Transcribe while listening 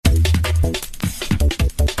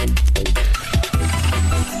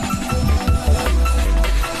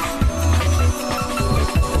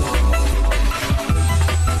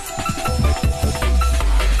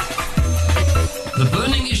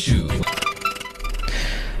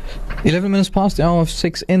11 minutes past the hour of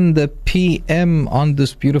 6 in the PM on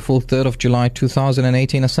this beautiful 3rd of July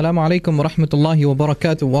 2018. Assalamu alaikum wa rahmatullahi wa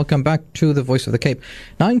barakatuh. Welcome back to the Voice of the Cape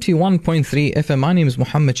 91.3 FM. My name is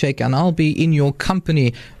Muhammad Sheikh and I'll be in your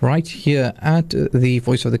company right here at the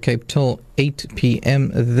Voice of the Cape till 8 p.m.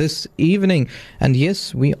 this evening. And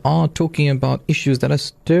yes, we are talking about issues that are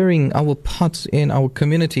stirring our pots in our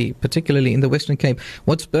community, particularly in the Western Cape.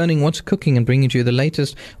 What's burning, what's cooking, and bringing you the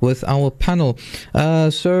latest with our panel.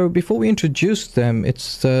 So before we introduce them,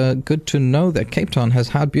 it's good to know that Cape Town has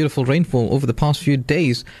had beautiful rainfall over the past few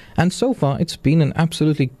days, and so far it's been an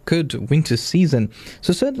absolutely good winter season.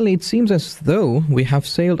 So certainly it seems as though we have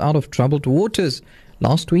sailed out of troubled waters.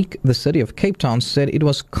 Last week, the city of Cape Town said it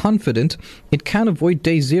was confident it can avoid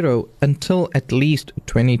day zero until at least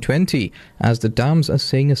 2020, as the dams are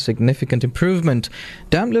seeing a significant improvement.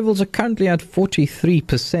 Dam levels are currently at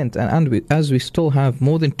 43%, and as we still have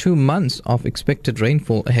more than 2 months of expected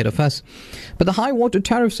rainfall ahead of us. But the high water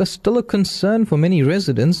tariffs are still a concern for many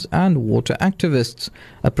residents and water activists.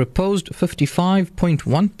 A proposed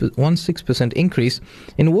 55.16% increase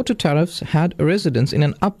in water tariffs had residents in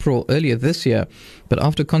an uproar earlier this year. But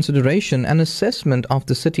after consideration and assessment of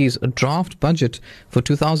the city's draft budget for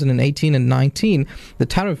 2018 and 19, the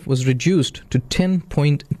tariff was reduced to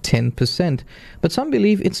 10.10%. But some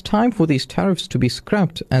believe it's time for these tariffs to be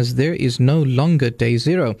scrapped, as there is no longer day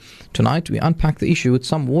zero. Tonight, we unpack the issue with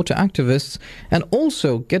some water activists and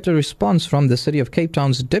also get a response from the City of Cape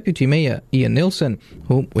Town's Deputy Mayor, Ian Nielsen,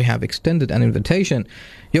 whom we have extended an invitation.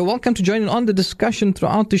 You're welcome to join in on the discussion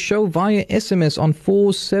throughout the show via SMS on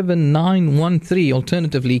 47913.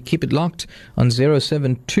 Alternatively, keep it locked on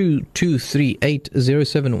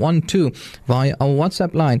 0722380712 via our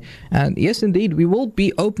WhatsApp line. And yes, indeed, we will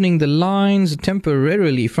be opening the lines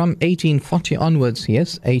temporarily from 1840 onwards.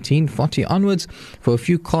 Yes, 1840 onwards for a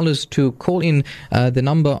few callers to call in the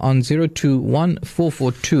number on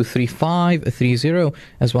 0214423530,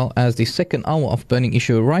 as well as the second hour of Burning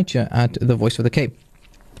Issue right here at the Voice of the Cape.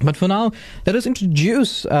 But for now, let us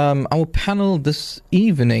introduce our panel this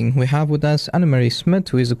evening. We have with us Anna-Marie Smith,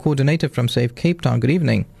 who is the coordinator from Save Cape Town. Good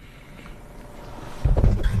evening.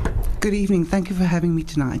 Good evening. Thank you for having me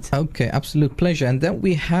tonight. Okay, absolute pleasure. And then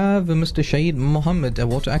we have Mr. Shahid Mohammed, a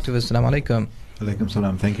water activist. Assalamu alaikum. Alaikum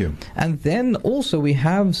salam, thank you. And then also we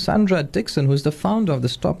have Sandra Dixon, who is the founder of the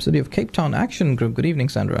Stop City of Cape Town Action Group. Good evening,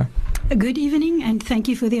 Sandra. Good evening, and thank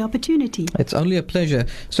you for the opportunity. It's only a pleasure.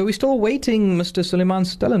 So we're still waiting Mr. Suleiman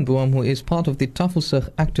Stellenboom, who is part of the Tafelsig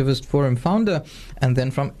Activist Forum founder. And then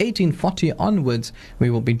from 1840 onwards, we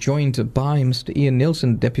will be joined by Mr. Ian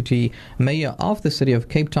Nielsen, Deputy Mayor of the City of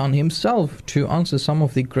Cape Town himself, to answer some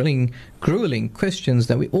of the grueling questions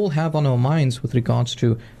that we all have on our minds with regards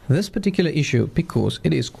to this particular issue, because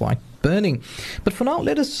it is quite burning. But for now,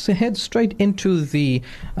 let us head straight into the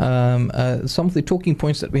some of the talking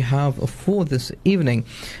points that we have for this evening.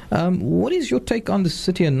 What is your take on the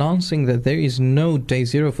city announcing that there is no day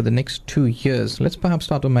zero for the next 2 years? Let's perhaps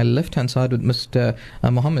start on my left-hand side with Mr.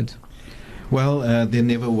 Mohammed. Well, there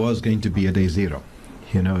never was going to be a day zero.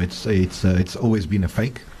 You know, it's always been a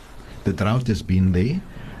fake. The drought has been there,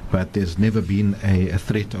 but there's never been a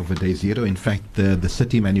threat of a day zero. In fact, the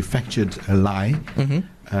city manufactured a lie,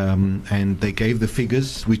 and they gave the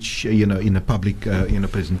figures, which, in a public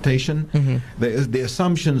presentation. The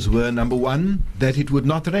assumptions were, number one, that it would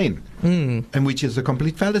not rain, and which is a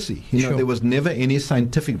complete fallacy. There was never any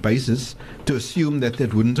scientific basis to assume that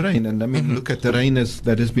it wouldn't rain. And I mean, look at the rain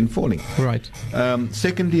that has been falling. Right.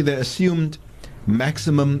 Secondly, they assumed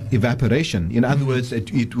maximum evaporation. In other words,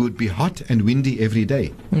 it would be hot and windy every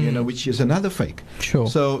day, which is another fake. Sure.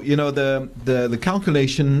 So, the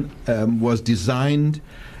calculation was designed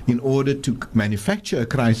in order to manufacture a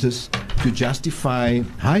crisis to justify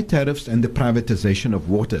high tariffs and the privatization of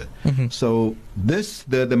water. So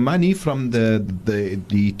the money from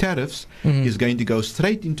the tariffs is going to go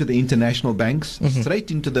straight into the international banks, straight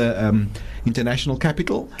into the international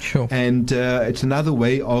capital. Sure. And it's another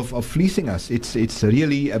way of fleecing us. It's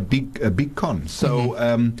really a big con. So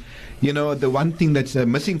the one thing that's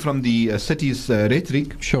missing from the city's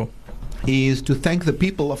rhetoric, sure, is to thank the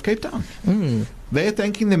people of Cape Town. They're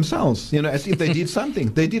thanking themselves, as if they did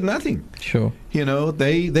something. They did nothing. Sure.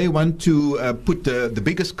 They want to put the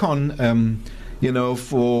biggest con,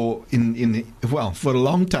 for a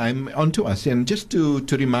long time onto us. And just to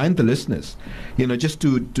remind the listeners, just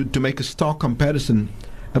to make a stark comparison,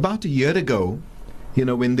 about a year ago,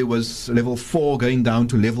 when there was level 4 going down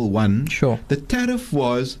to level 1, sure, the tariff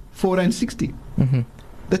was 4.60.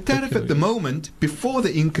 The tariff at the moment, before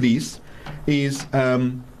the increase,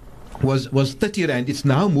 was 30 rand. It's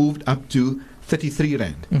now moved up to 33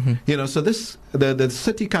 rand. You know, so this the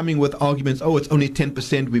city coming with arguments, oh, it's only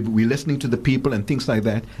 10%, we're listening to the people and things like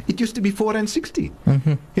that. It used to be 4 and 60.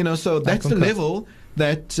 You know, so that's the level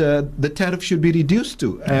that the tariff should be reduced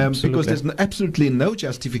to, because there's absolutely no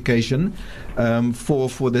justification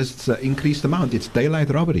for this increased amount. It's daylight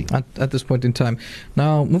robbery at this point in time.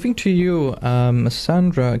 Now, moving to you,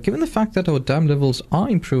 Sandra, given the fact that our dam levels are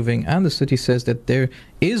improving and the city says that there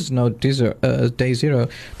is no day zero,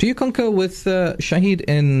 do you concur with Shahid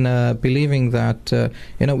in believing that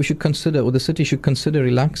we should consider, or the city should consider,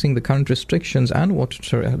 relaxing the current restrictions and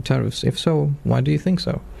water tariffs? If so, why do you think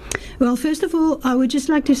so? Well, first of all, I would just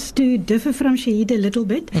like to differ from Shahid a little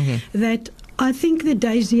bit, that I think the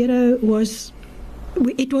day zero was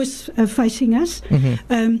facing us,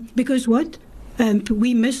 because what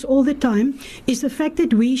we miss all the time is the fact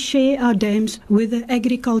that we share our dams with the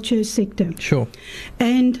agriculture sector. Sure.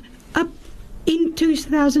 And up in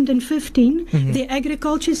 2015, the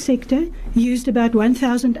agriculture sector used about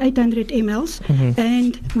 1,800 mLs,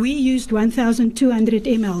 and we used 1,200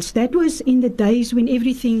 mLs. That was in the days when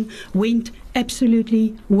everything went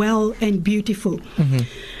absolutely well and beautiful.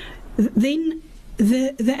 Then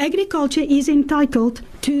the agriculture is entitled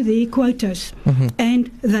to their quotas,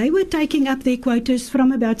 and they were taking up their quotas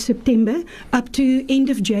from about September up to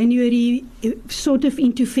end of January, sort of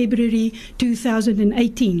into February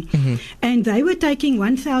 2018, and they were taking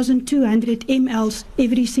 1,200 mLs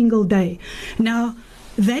every single day. Now,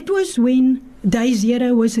 that was when day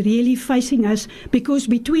zero was really facing us, because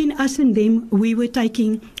between us and them, we were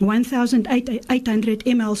taking 1,800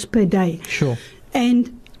 mLs per day. Sure.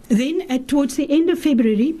 And then towards the end of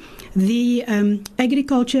February, the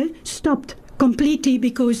agriculture stopped completely,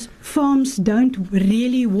 because farms don't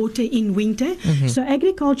really water in winter. So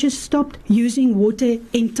agriculture stopped using water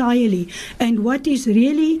entirely. And what is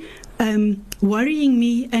really worrying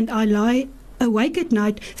me, and I lie awake at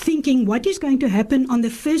night thinking what is going to happen on the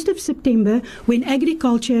 1st of September when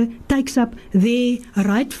agriculture takes up their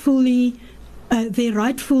rightful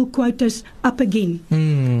quotas up again.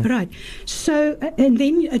 Right. So, and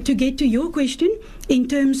then to get to your question, in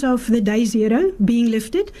terms of the day zero being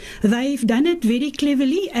lifted, they've done it very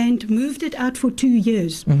cleverly and moved it out for 2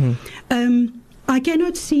 years. I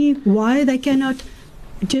cannot see why they cannot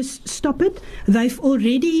just stop it. They've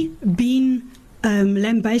already been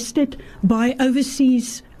lambasted by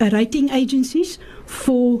overseas rating agencies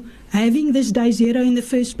for having this day zero in the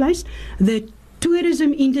first place. The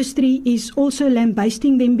tourism industry is also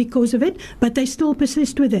lambasting them because of it, but they still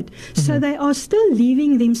persist with it. So they are still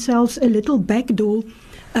leaving themselves a little back door,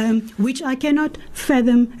 which I cannot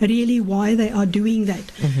fathom really why they are doing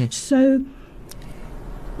that. So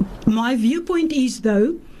my viewpoint is,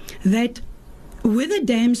 though, that with the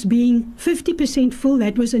dams being 50% full,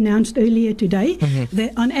 that was announced earlier today,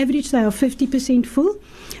 that on average they are 50% full,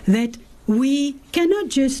 that we cannot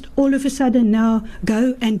just all of a sudden now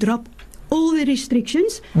go and drop all the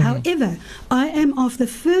restrictions. However, I am of the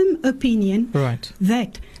firm opinion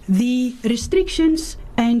that the restrictions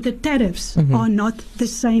and the tariffs are not the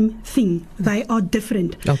same thing. They are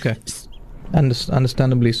different. Okay.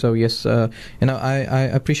 Understandably so, yes. I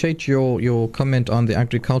appreciate your comment on the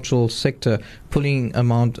agricultural sector pulling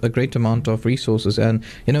a great amount of resources, and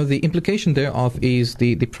the implication thereof is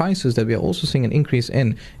the prices that we are also seeing an increase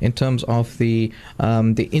in terms of the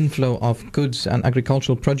inflow of goods and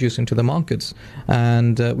agricultural produce into the markets,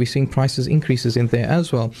 and we're seeing prices increases in there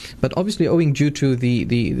as well. But obviously, owing due to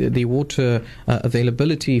the water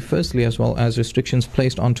availability, firstly, as well as restrictions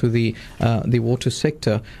placed onto the water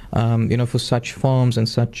sector, for such farms and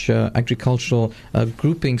such agricultural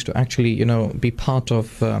groupings to actually be part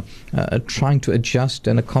of trying to adjust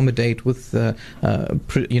and accommodate with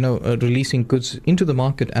releasing goods into the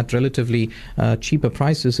market at relatively cheaper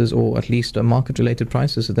prices, or at least market related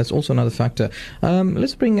prices. That's also another factor.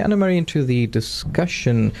 Let's bring Anna-Marie into the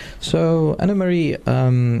discussion. So Anna-Marie,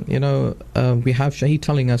 we have Shahid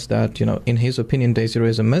telling us that in his opinion day zero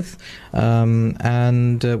is a myth,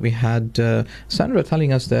 and we had Sandra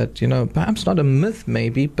telling us that perhaps not a myth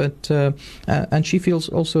maybe, but and she feels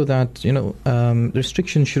also that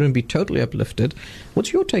restrictions shouldn't be totally uplifted.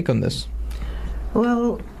 What's your take on this?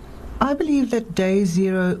 Well, I believe that day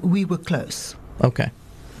zero we were close. Okay.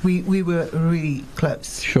 We were really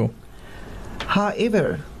close. Sure.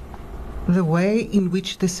 However, the way in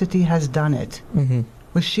which the city has done it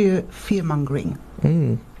was sheer fear-mongering.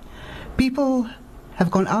 People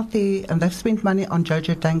have gone out there and they've spent money on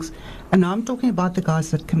JoJo tanks, and now I'm talking about the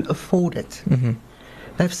guys that can afford it.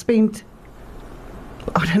 They've spent,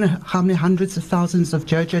 I don't know how many hundreds of thousands of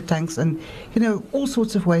JoJo tanks, and all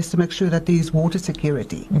sorts of ways to make sure that there's water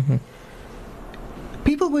security.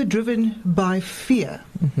 People people were driven by fear,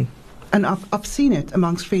 and I've seen it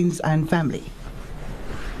amongst friends and family.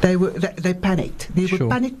 They panicked. There were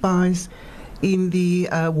panic buys in the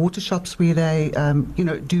water shops where they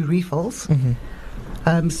do refills.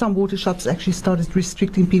 Some water shops actually started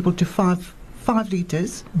restricting people to 5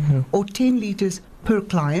 litres or 10 litres per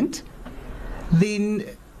client. Then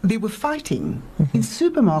they were fighting in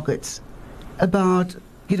supermarkets about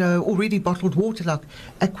already bottled water like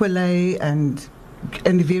Aqualay and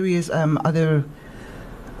the various other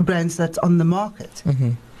brands that's on the market.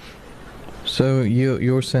 So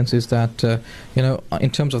your sense is that,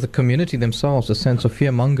 in terms of the community themselves, a sense of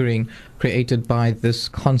fear-mongering created by this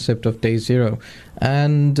concept of day zero.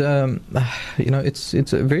 And,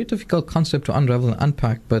 it's a very difficult concept to unravel and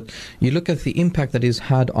unpack, but you look at the impact that it's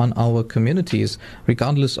had on our communities,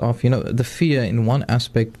 regardless of, the fear in one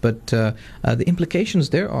aspect, but the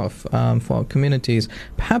implications thereof for our communities.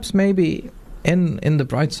 Perhaps maybe in the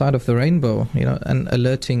bright side of the rainbow, and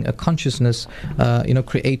alerting a consciousness,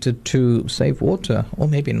 created to save water, or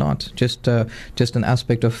maybe not, just an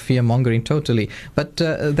aspect of fear mongering totally. But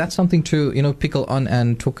that's something to pickle on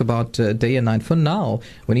and talk about day and night. For now,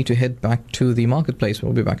 we need to head back to the marketplace.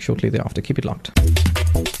 We'll be back shortly thereafter. Keep it locked.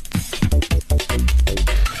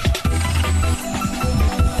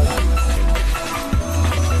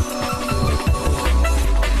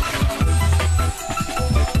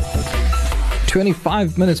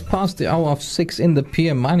 25 minutes past the hour of 6 in the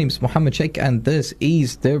PM. My name is Mohammed Sheikh, and this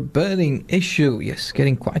is the burning issue. Yes,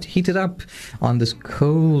 getting quite heated up on this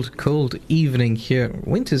cold evening here,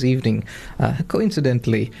 winter's evening.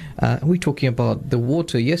 Coincidentally, we're talking about the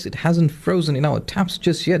water. Yes, it hasn't frozen in our taps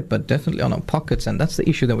just yet, but definitely on our pockets, and that's the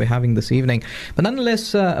issue that we're having this evening. But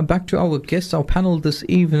nonetheless, back to our guests, our panel this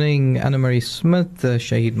evening, Anna Marie Smith,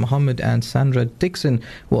 Shahid Mohammed, and Sandra Dixon,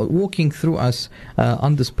 who are walking through us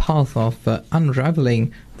on this path of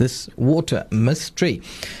unraveling this water mystery.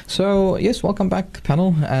 So, yes, welcome back,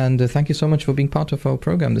 panel, and thank you so much for being part of our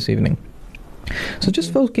program this evening. So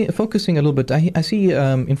just focusing a little bit, I see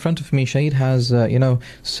in front of me, Shahid has,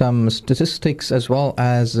 some statistics as well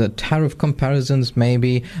as tariff comparisons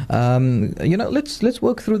maybe. Let's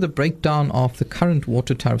work through the breakdown of the current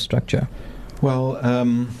water tariff structure. Well,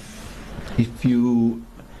 if you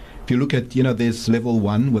look at, there's level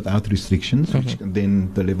 1 without restrictions, which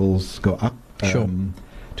then the levels go up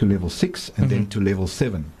to level 6 and then to level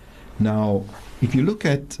 7. Now, if you look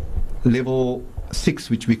at level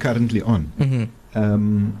 6, which we're currently on,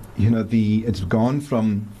 it's gone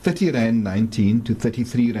from 30 Rand 19 to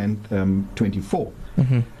 33 Rand 24.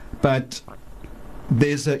 But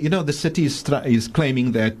there's the city is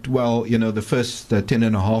claiming that, the first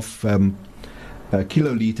 10.5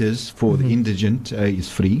 kiloliters for the indigent is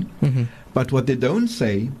free. But what they don't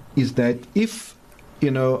say is that if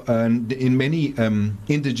in many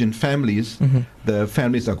indigent families, the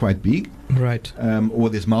families are quite big, right? Or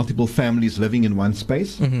there's multiple families living in one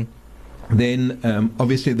space, then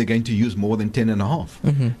obviously they're going to use more than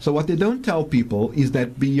 10.5. So what they don't tell people is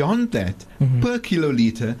that beyond that, per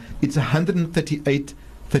kiloliter, it's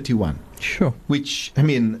 138.31. Sure. Which,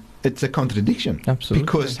 it's a contradiction. Absolutely.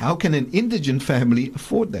 Because how can an indigent family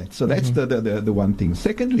afford that? So that's the one thing.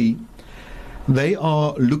 Secondly, they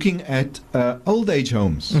are looking at old age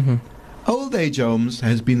homes. Old age homes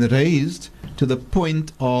has been raised to the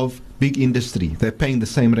point of big industry. They're paying the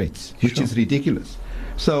same rates, which is ridiculous.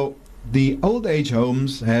 So the old age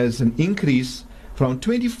homes has an increase from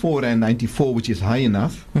 24 Rand 94, which is high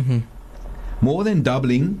enough, more than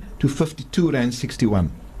doubling to 52 Rand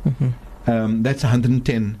 61. That's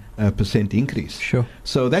 110% increase. Sure.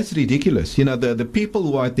 So that's ridiculous. The people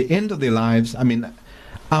who are at the end of their lives,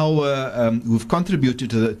 who've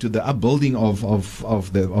contributed to the upbuilding of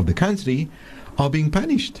the country, are being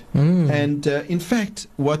punished. And in fact,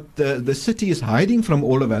 what the city is hiding from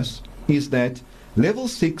all of us is that level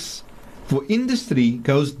 6 for industry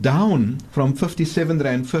goes down from 57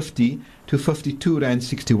 Rand 50 to 52 Rand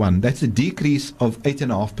 61. That's a decrease of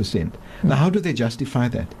 8.5%. Now, how do they justify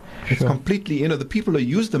that? It's completely, the people who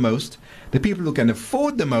use the most, the people who can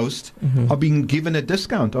afford the most, are being given a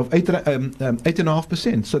discount of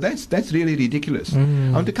 8.5%. So that's really ridiculous.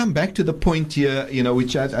 I want to come back to the point here,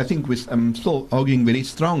 which I think I'm still arguing very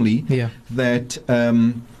strongly, that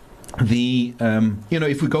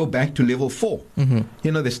if we go back to level 4,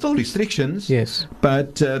 there's still restrictions. Yes.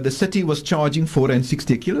 But the city was charging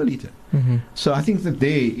 4.60 a kiloliter. So I think that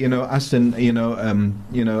us and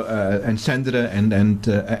and Sandra and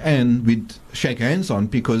Anne, we'd shake hands on,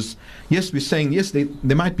 because yes, we're saying yes,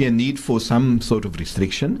 there might be a need for some sort of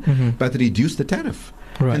restriction, but reduce the tariff.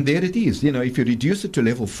 Right. And there it is. If you reduce it to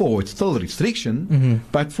level 4, it's still a restriction,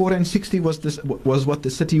 but 4.60 was what the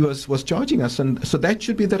city was charging us, and so that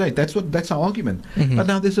should be the rate. That's our argument. But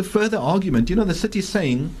now there's a further argument. The city is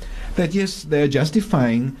saying that yes, they're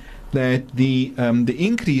justifying that the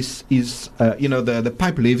increase is the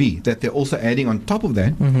pipe levy that they're also adding on top of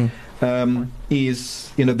that.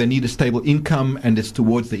 Is they need a stable income, and it's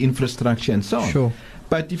towards the infrastructure and so on. Sure.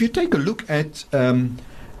 But if you take a look at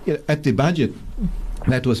the budget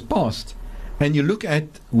that was passed, and you look at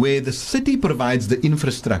where the city provides the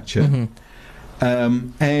infrastructure,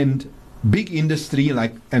 and big industry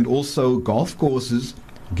and also golf courses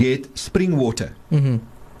get spring water,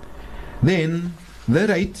 then the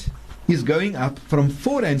rate is going up from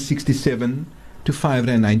 4.67 to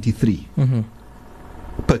 5.93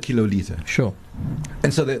 per kiloliter. Sure.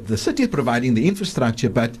 And so the city is providing the infrastructure,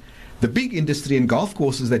 but the big industry and golf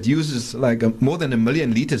courses that uses more than 1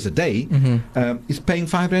 million liters a day is paying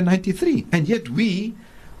 5.93, and yet we,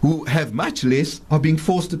 who have much less, are being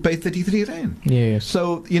forced to pay 33 rand. Yes.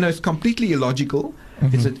 So it's completely illogical.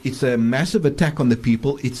 It's a massive attack on the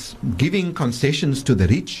people. It's giving concessions to the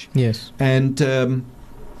rich. Yes. And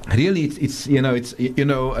really, it's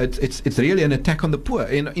really an attack on the poor.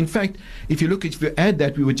 In fact, if you add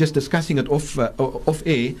that, we were just discussing it off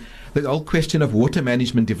air, the whole question of water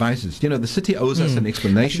management devices. The city owes us an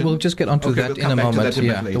explanation. We'll just get onto that in a moment.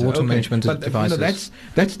 The water management devices.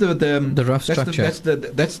 That's the rough structure.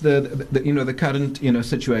 That's the current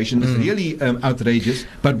situation. It's really outrageous.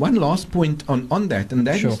 But one last point on that, and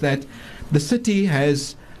that is that the city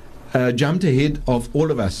has jumped ahead of all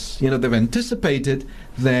of us. They've anticipated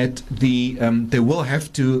that they will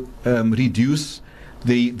have to reduce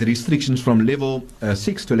the restrictions from level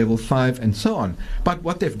 6 to level 5 and so on. But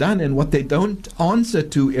what they've done, and what they don't answer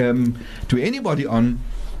to anybody on,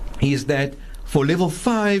 is that for level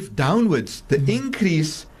 5 downwards, the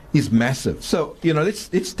increase is massive. So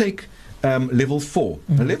let's take level 4.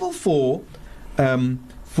 Level 4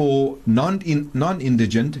 for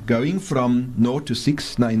non-indigent, going from 0 to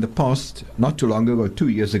 6. Now, in the past, not too long ago, 2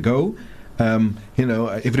 years ago,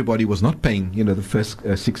 everybody was not paying the first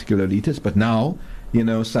 6 kiloliters, but now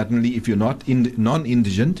suddenly, if you're not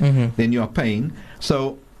non-indigent, then you are paying.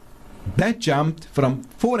 So that jumped from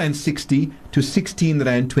 4.60 to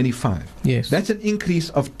 16.25. Yes. That's an increase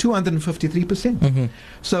of 253%.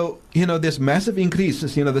 So, there's massive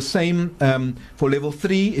increases. The same for level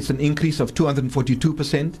 3, it's an increase of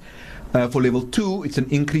 242%. For level 2, it's an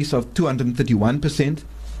increase of 231%.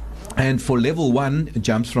 And for level 1, it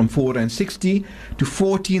jumps from 4.60 to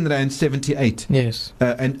 14.78. Yes.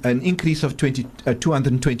 And an increase of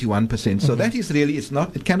 221%. So that is really,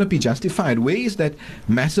 it cannot be justified. Where is that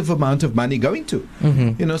massive amount of money going to?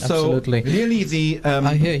 So Absolutely. really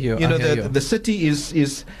I hear you. The city is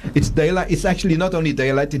it's daylight. It's actually not only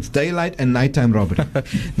daylight, it's daylight and nighttime robbery.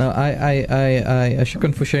 Now, I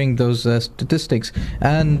shukran for sharing those statistics.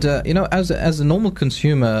 And as a normal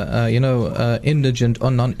consumer, indigent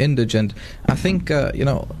or non-indigent, I think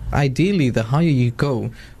ideally the higher you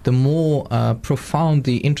go, the more profound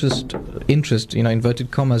the interest,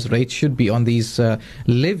 inverted commas, rate should be on these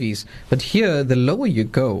levies. But here, the lower you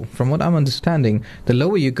go, from what I'm understanding, the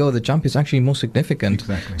lower you go, the jump is actually more significant.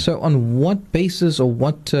 Exactly. So on what basis or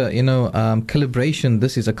what calibration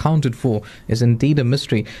this is accounted for is indeed a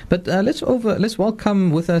mystery. But let's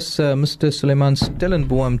welcome with us Mr. Suleiman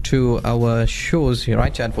Stellenboom to our shows here,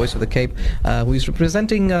 right, at Voice of the Cape, who is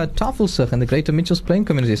representing Tafelsig and the Greater Mitchells Plain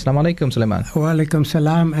community. Assalamu alaikum, Suleiman. Wa alaikum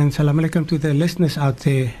salam, and salam alaikum to the listeners out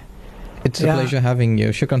there. It's a pleasure having you.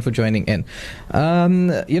 Shukran for joining in.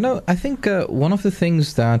 I think one of the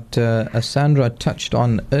things that Sandra touched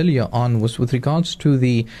on earlier on was with regards to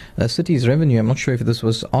the city's revenue. I'm not sure if this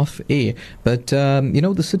was off air, but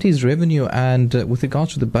the city's revenue and with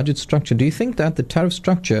regards to the budget structure, do you think that the tariff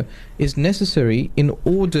structure is necessary in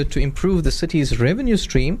order to improve the city's revenue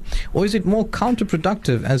stream, or is it more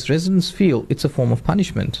counterproductive as residents feel it's a form of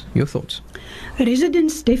punishment? Your thoughts?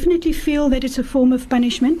 Residents definitely feel that it's a form of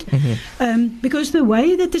punishment. Because the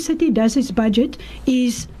way that the city does its budget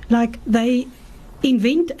is like they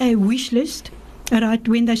invent a wish list, right,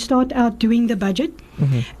 when they start out doing the budget.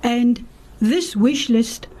 And this wish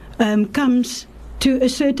list comes to a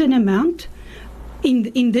certain amount.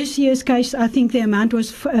 In this year's case, I think the amount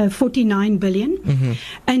was 49 billion.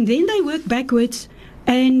 And then they work backwards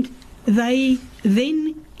and they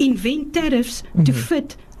then invent tariffs to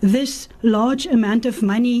fit this large amount of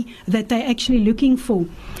money that they're actually looking for.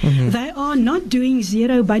 They are not doing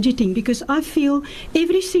zero budgeting, because I feel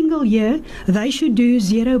every single year they should do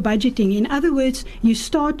zero budgeting. In other words, you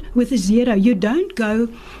start with a zero. You don't go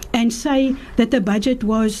and say that the budget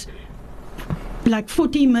was like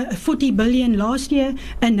 40 billion last year,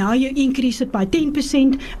 and now you increase it by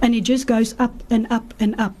 10%, and it just goes up and up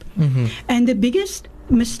and up. And the biggest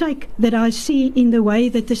mistake that I see in the way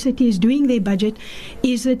that the city is doing their budget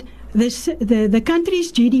is that the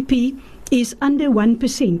country's GDP is under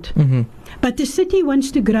 1%. But the city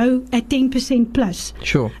wants to grow at 10% plus.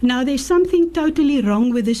 Sure. Now, there's something totally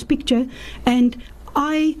wrong with this picture, and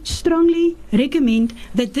I strongly recommend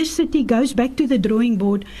that this city goes back to the drawing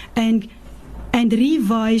board and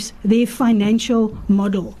revise their financial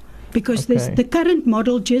model, because the current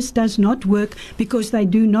model just does not work, because they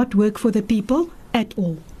do not work for the people at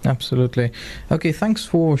all. Absolutely. Okay, thanks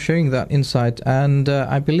for sharing that insight. And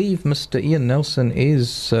I believe Mr. Ian Nelson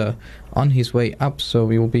is on his way up, so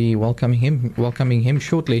we will be welcoming him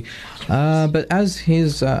shortly. But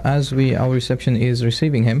as our reception is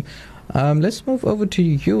receiving him, let's move over to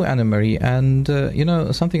you, Anna Marie. And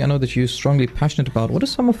something I know that you're strongly passionate about. What are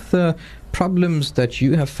some of the problems that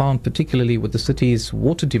you have found, particularly with the city's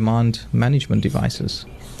water demand management devices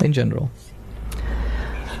in general?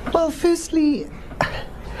 Well, firstly,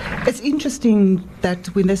 it's interesting that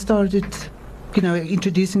when they started,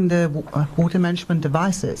 introducing the water management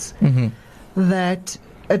devices, that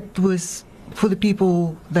it was for the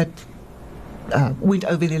people that went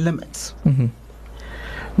over their limits.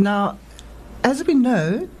 Now, as we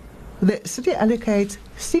know, the city allocates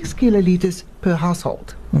 6 kilolitres per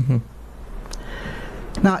household.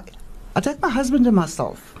 Now, I take my husband and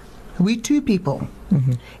myself. We're 2 people.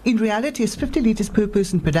 In reality, it's 50 litres per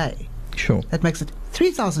person per day. Sure. That makes it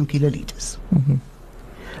 3,000 kilolitres.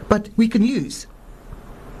 But we can use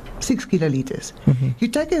 6 kilolitres. You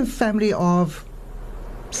take a family of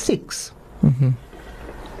 6, an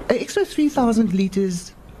extra 3,000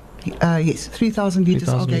 litres. 3,000 litres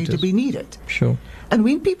are going to be needed. Sure. And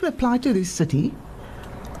when people apply to this city,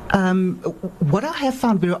 what I have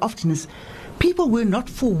found very often is people were not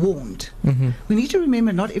forewarned. We need to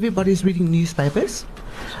remember not everybody is reading newspapers,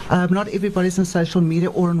 not everybody's on social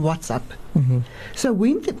media or on WhatsApp. So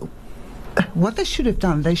what they should have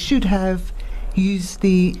done, they should have used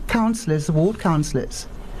the councillors, the ward councillors,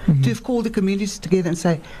 to have called the communities together and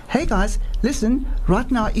say, hey guys, listen,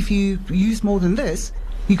 right now if you use more than this,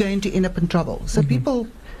 you're going to end up in trouble. So people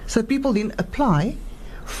then apply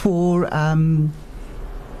for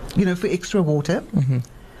for extra water.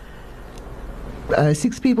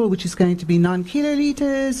 6 people, which is going to be 9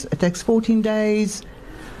 kilolitres. It takes 14 days,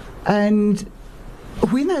 and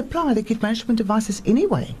when they apply, they get management devices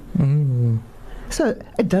anyway. So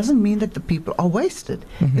it doesn't mean that the people are wasted.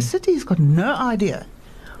 The city has got no idea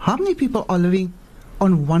how many people are living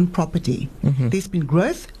on one property. There's been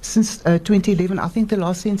growth since 2011. I think the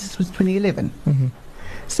last census was 2011.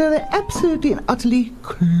 So they're absolutely and utterly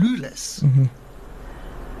clueless.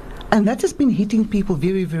 And that has been hitting people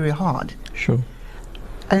very, very hard. Sure.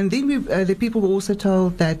 And then the people were also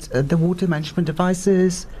told that the water management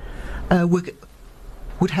devices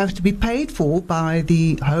would have to be paid for by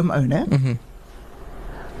the homeowner.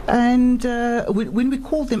 And when we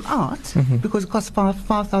called them out, because it costs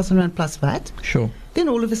 5,000 Rand plus VAT, sure, then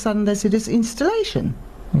all of a sudden they said it's installation,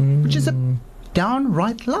 which is a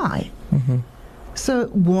downright lie. So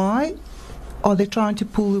why are they trying to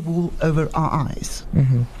pull the wool over our eyes?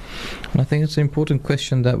 And I think it's an important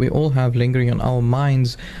question that we all have lingering on our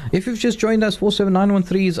minds. If you've just joined us,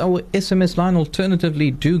 47913 is our SMS line.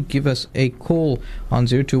 Alternatively, do give us a call on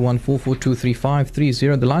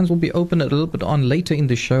 0214423530. The lines will be open a little bit on later in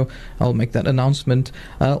the show. I'll make that announcement.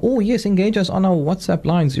 Or yes, engage us on our WhatsApp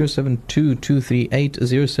line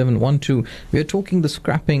 0722380712. We are talking the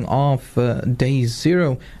scrapping of day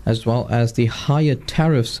 0, as well as the higher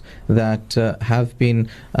tariffs that have been,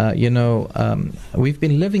 we've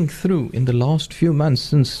been living through in the last few months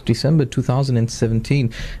since December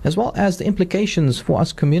 2017, as well as the implications for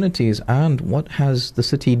us communities and what has the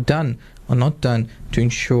city done or not done to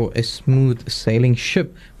ensure a smooth sailing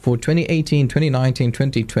ship for 2018, 2019,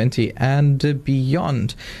 2020 and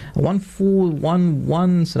beyond.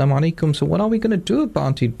 1411, Assalamu alaikum. So what are we going to do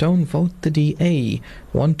about it? Don't vote the DA.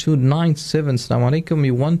 1297, Assalamu alaikum.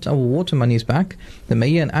 We want our water monies back. The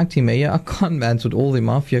mayor and acting mayor are con mans with all the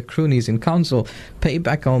mafia croonies in council. Pay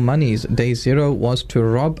back our monies. Day 0 was to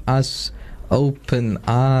rob us. Open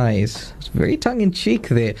eyes. It's very tongue-in-cheek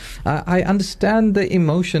there. I understand the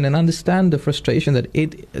emotion and understand the frustration that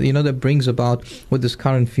that brings about with this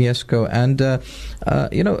current fiasco, and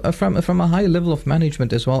from a higher level of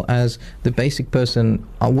management as well as the basic person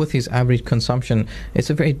with his average consumption, it's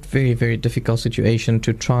a very, very, very difficult situation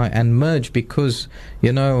to try and merge, because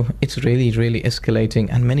it's really, really escalating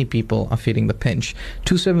and many people are feeling the pinch.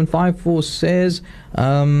 2754 says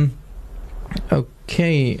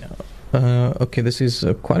okay, Okay, this is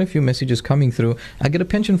quite a few messages coming through. I get a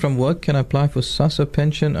pension from work. Can I apply for SASSA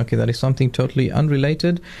pension? Okay, that is something totally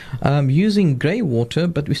unrelated. Using grey water,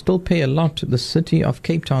 but we still pay a lot. The city of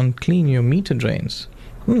Cape Town, clean your meter drains.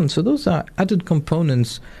 So those are added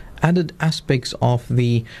components, added aspects of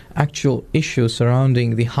the actual issue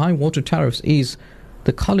surrounding the high water tariffs is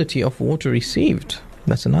the quality of water received.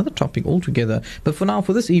 That's another topic altogether. But for now,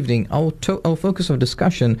 for this evening, our focus of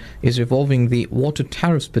discussion is revolving the water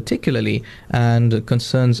tariffs particularly and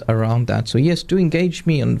concerns around that. So yes, do engage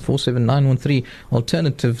me on 47913,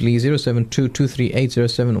 alternatively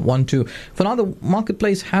 072-238-0712. For now, the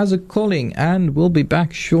marketplace has a calling and we'll be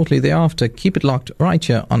back shortly thereafter. Keep it locked right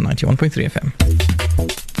here on 91.3 FM.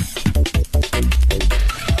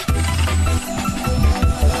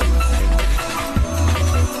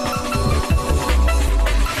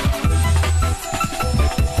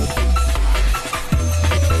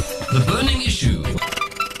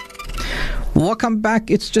 Welcome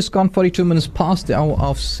back. It's just gone 42 minutes past the hour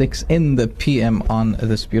of 6 in the PM on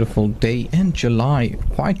this beautiful day in July.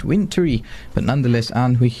 Quite wintry, but nonetheless,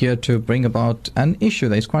 and we're here to bring about an issue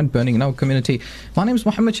that is quite burning in our community. My name is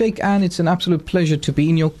Mohammed Sheikh, and it's an absolute pleasure to be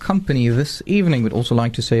in your company this evening. We'd also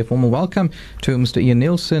like to say a formal welcome to Mr. Ian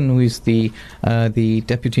Nielsen, who is the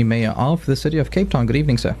Deputy Mayor of the City of Cape Town. Good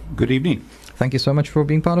evening, sir. Good evening. Thank you so much for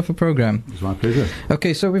being part of the program. It's my pleasure.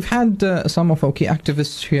 Okay, so we've had some of our key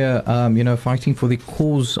activists here, fighting for the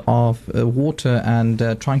cause of water and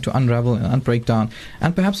trying to unravel and break down.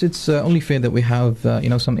 And perhaps it's only fair that we have,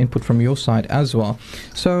 some input from your side as well.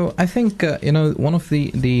 So I think, one of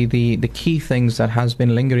the key things that has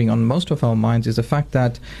been lingering on most of our minds is the fact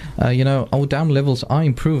that, our dam levels are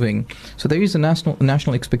improving. So there is a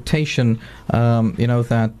national expectation,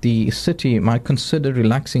 that the city might consider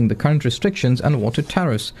relaxing the current restrictions and water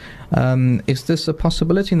tariffs. Is this a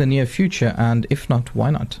possibility in the near future? And if not, why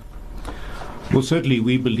not? Well, certainly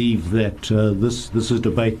we believe that this is a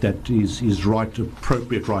debate that is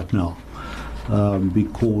appropriate right now.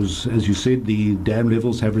 Because, as you said, the dam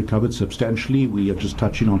levels have recovered substantially. We are just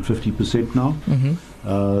touching on 50% now. Mm-hmm.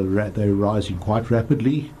 They're rising quite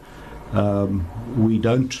rapidly. We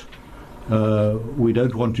don't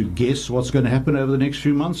want to guess what's going to happen over the next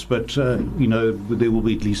few months, but there will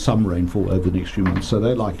be at least some rainfall over the next few months, so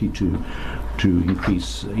they're likely to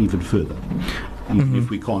increase even further, even if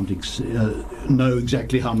we can't know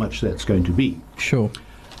exactly how much that's going to be. Sure.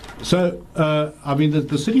 So,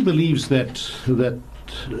 the city believes that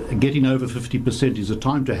getting over 50% is a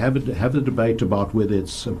time to have a debate about whether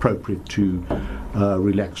it's appropriate to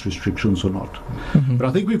relax restrictions or not. Mm-hmm. But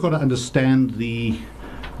I think we've got to understand the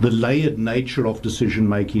layered nature of decision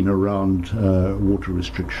making around water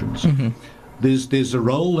restrictions. Mm-hmm. There's a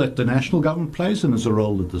role that the national government plays and there's a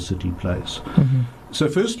role that the city plays. Mm-hmm. So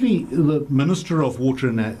firstly, the Minister of Water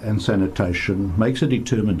and Sanitation makes a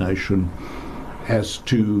determination as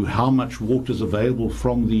to how much water is available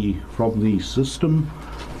from the system.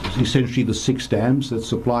 It's essentially the 6 dams that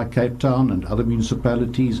supply Cape Town and other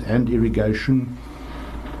municipalities and irrigation.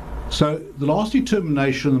 So the last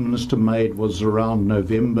determination the minister made was around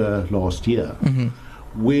November last year, mm-hmm.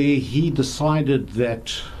 where he decided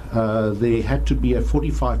that there had to be a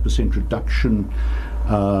 45% reduction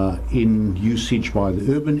in usage by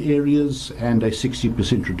the urban areas and a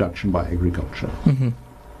 60% reduction by agriculture. Mm-hmm.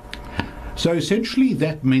 So essentially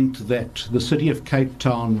that meant that the city of Cape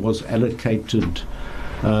Town was allocated,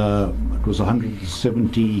 it was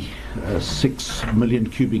 176 million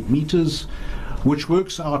cubic meters, which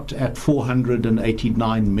works out at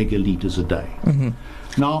 489 megalitres a day. Mm-hmm.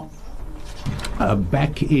 Now,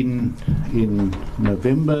 back in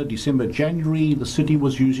November, December, January, the city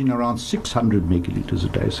was using around 600 megalitres a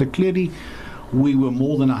day. So clearly, we were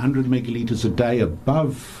more than 100 megalitres a day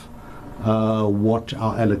above what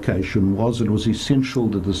our allocation was. It was essential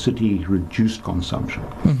that the city reduced consumption.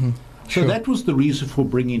 Mm-hmm. So that was the reason for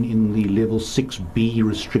bringing in the level 6B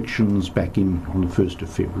restrictions back in on the 1st of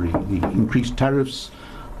February. The increased tariffs,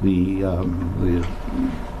 the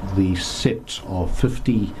set of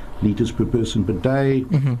 50 litres per person per day,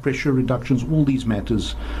 mm-hmm. pressure reductions, all these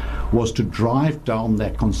matters was to drive down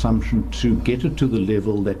that consumption to get it to the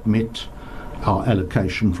level that met our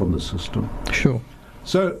allocation from the system. Sure.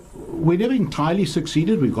 So we never entirely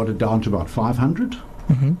succeeded. We got it down to about 500.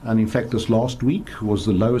 Mm-hmm. And in fact, this last week was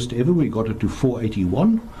the lowest ever. We got it to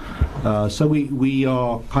 481. So we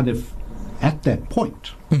are kind of at that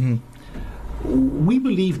point. Mm-hmm. We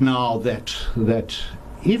believe now that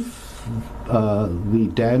if the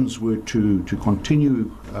dams were to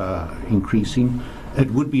continue increasing, it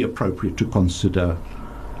would be appropriate to consider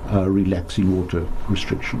relaxing water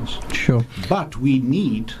restrictions. Sure. But we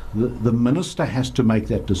need, the minister has to make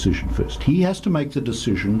that decision first. He has to make the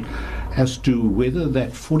decision as to whether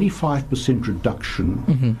that 45%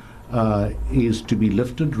 reduction is to be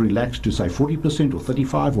lifted, relaxed to say 40% or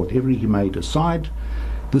 35%, whatever he may decide.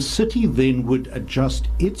 The city then would adjust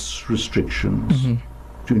its restrictions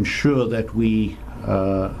to ensure that we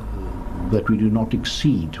do not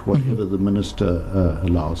exceed whatever the minister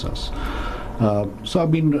allows us. So I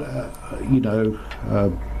mean,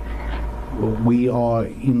 we are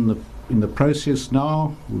in the process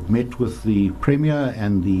now. We've met with the Premier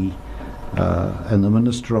and the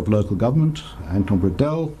Minister of Local Government, Anton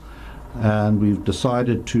Bredell, and we've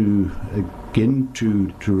decided to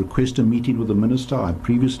request a meeting with the Minister. I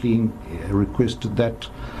previously requested that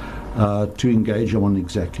to engage on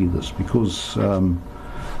exactly this, because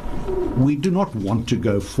we do not want to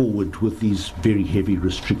go forward with these very heavy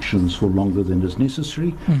restrictions for longer than is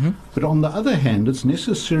necessary. But on the other hand, it's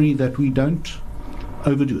necessary that we don't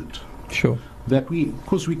overdo it. Sure. That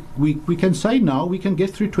because we can say now we can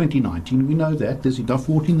get through 2019. We know that there's enough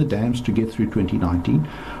water in the dams to get through 2019,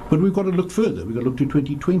 but we've got to look further. We've got to look to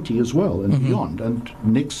 2020 as well and beyond. And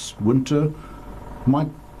next winter might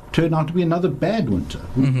turn out to be another bad winter.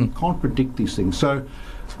 We can't predict these things. So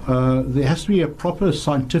there has to be a proper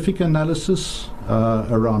scientific analysis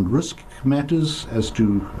around risk matters as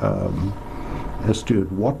to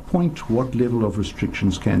at what point, what level of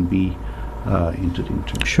restrictions can be entered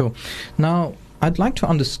into. Sure. Now, I'd like to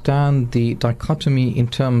understand the dichotomy in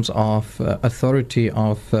terms of authority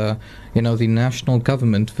of, the national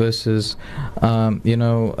government versus,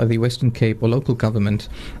 the Western Cape or local government.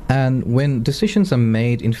 And when decisions are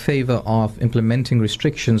made in favor of implementing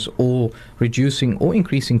restrictions or reducing or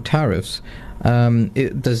increasing tariffs,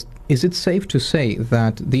 is it safe to say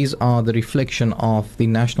that these are the reflection of the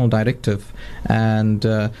national directive and,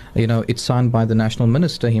 it's signed by the national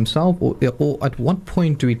minister himself? Or at what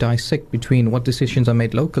point do we dissect between what decisions are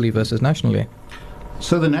made locally versus nationally?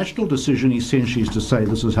 So the national decision essentially is to say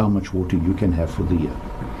this is how much water you can have for the year.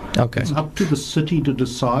 Okay. It's up to the city to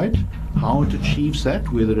decide how it achieves that,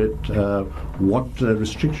 whether it, what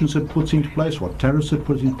restrictions it puts into place, what tariffs it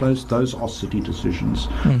puts in place. Those are city decisions.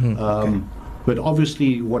 Okay. But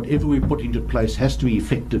obviously, whatever we put into place has to be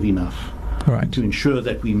effective enough to ensure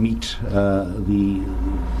that we meet the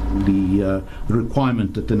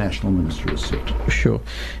requirement that the national minister has set. Sure,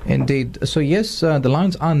 indeed. So yes, the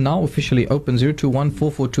lines are now officially open,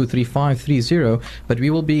 021-442-3530, but we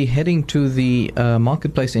will be heading to the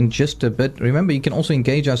marketplace in just a bit. Remember, you can also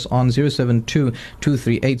engage us on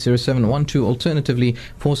 072-238-0712, alternatively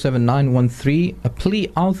 47913. A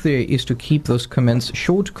plea out there is to keep those comments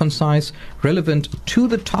short, concise, relevant to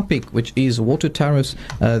the topic, which is water tariffs,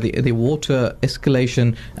 the water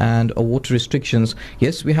escalation and water restrictions.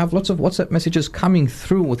 Yes, we have lots of WhatsApp messages coming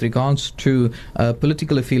through with regards to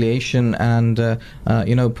political affiliation and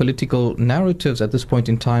political narratives at this point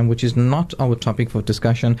in time, which is not our topic for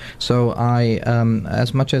discussion. So I,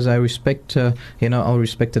 as much as I respect our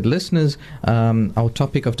respected listeners, our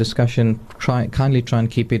topic of discussion, kindly try and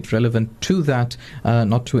keep it relevant to that,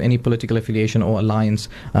 not to any political affiliation or alliance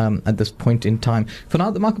at this point in time. For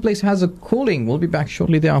now, the marketplace has a calling. We'll be back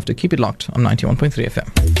shortly thereafter. Keep it locked on 91.3 FM.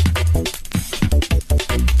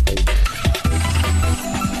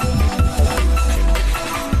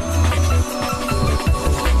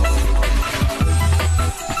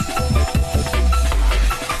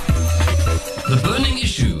 The burning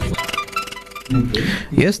issue.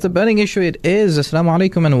 Yes, the burning issue it is. Assalamu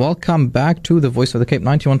alaikum and welcome back to the Voice of the Cape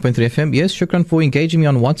 91.3 FM. Yes, shukran for engaging me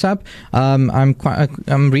on WhatsApp.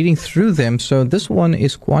 I'm reading through them. So this one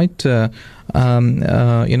is quite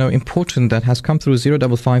important, that has come through.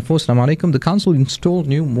 0554. Assalamu alaikum. The council installed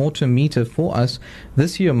new water meter for us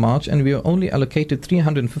this year March, and we are only allocated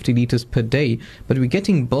 350 litres per day, but we're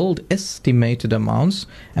getting billed estimated amounts,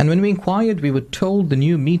 and when we inquired we were told the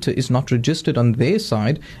new meter is not registered on their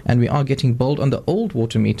side and we are getting billed on the old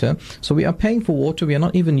water meter. So we are paying for water we are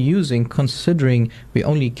not even using, considering we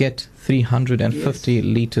only get 350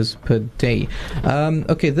 litres per day.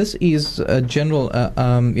 Okay, this is a general,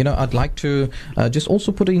 I'd like to just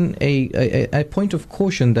also put in a point of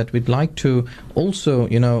caution that we'd like to also,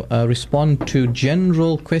 respond to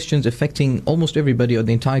general questions affecting almost everybody or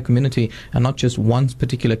the entire community and not just one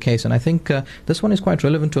particular case. And I think this one is quite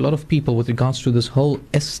relevant to a lot of people with regards to this whole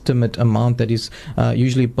estimate amount that is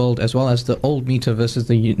usually billed, as well as the old meter versus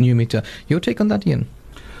the new meter. Your take on that, Ian?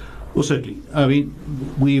 Well, certainly. I mean,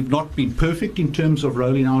 we've not been perfect in terms of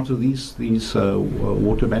rolling out of these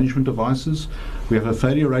water management devices. We have a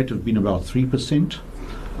failure rate of been about 3%.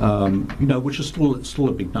 which is still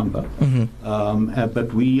a big number.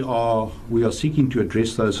 But we are seeking to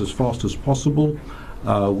address those as fast as possible.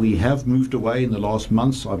 We have moved away in the last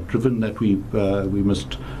months. I've driven that we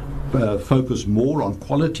must focus more on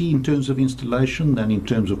quality in terms of installation than in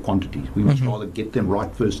terms of quantity. We must rather get them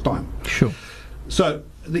right first time. Sure. So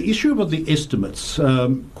the issue about the estimates,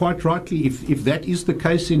 quite rightly, if that is the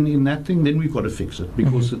case in that thing, then we've got to fix it,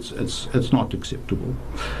 because it's not acceptable.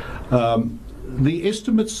 The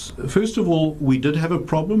estimates, first of all, we did have a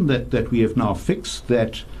problem that we have now fixed,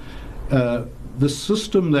 that the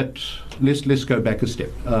system that, let's go back a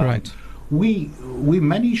step. Right. We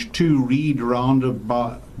managed to read around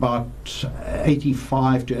about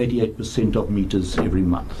 85 to 88% of meters every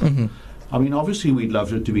month. I mean, obviously we'd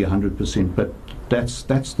love it to be 100%, but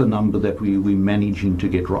that's the number that we're managing to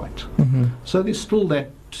get right. So there's still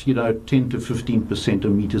that 10 to 15%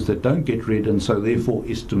 of meters that don't get read, and so therefore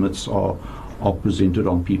estimates are presented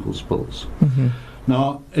on people's bills.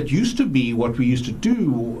 Now, it used to be, what we used to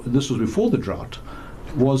do, this was before the drought,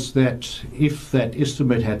 was that if that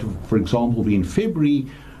estimate had, for example, been February,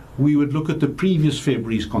 we would look at the previous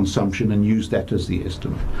February's consumption and use that as the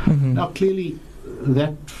estimate. Now, clearly,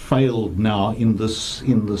 that failed now in the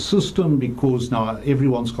system, because now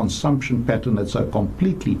everyone's consumption pattern had so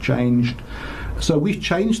completely changed. So we've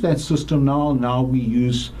changed that system now. Now we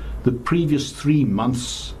use the previous 3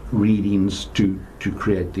 months readings to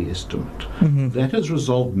create the estimate. That has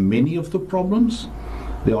resolved many of the problems.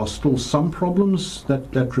 There are still some problems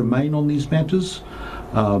that remain on these matters,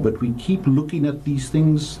 but we keep looking at these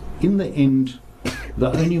things. In the end,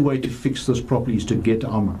 the only way to fix this properly is to get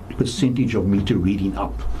our percentage of meter reading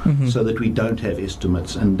up, so that we don't have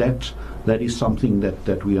estimates, and that is something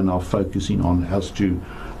that we are now focusing on as to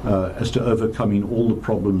overcoming all the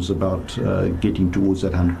problems about getting towards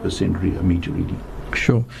that 100% meter reading.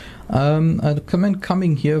 Sure. A comment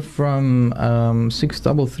coming here from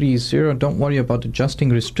 6330. Don't worry about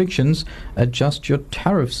adjusting restrictions, adjust your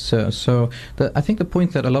tariffs, sir. So I think the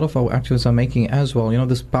point that a lot of our activists are making as well,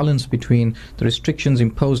 this balance between the restrictions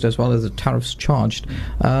imposed as well as the tariffs charged.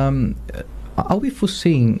 Are we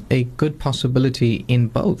foreseeing a good possibility in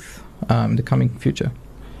both in the coming future?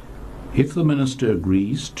 If the Minister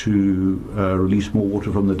agrees to release more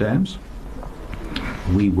water from the dams,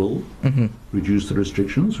 we will reduce the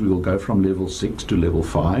restrictions. We will go from level 6 to level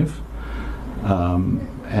 5.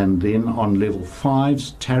 And then on level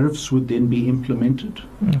 5's, tariffs would then be implemented.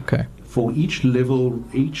 Okay. For each level,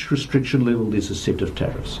 each restriction level, there's a set of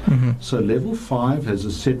tariffs. So level 5 has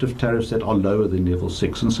a set of tariffs that are lower than level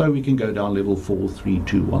 6. And so we can go down level 4, 3,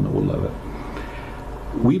 2, 1 or lower.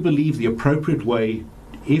 We believe the appropriate way,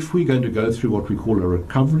 if we're going to go through what we call a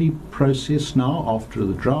recovery process now after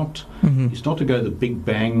the drought, is not to go the big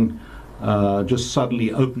bang, just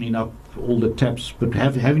suddenly opening up all the taps, but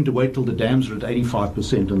having to wait till the dams are at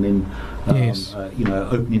 85% and then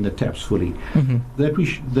opening the taps fully. That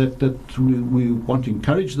we want to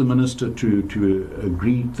encourage the Minister to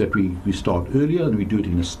agree that we start earlier and we do it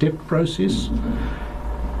in a stepped process.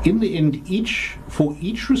 In the end, for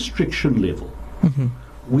each restriction level,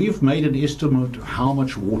 we've made an estimate of how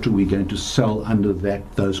much water we're going to sell under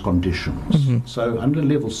those conditions. So under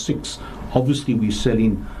level 6, obviously we're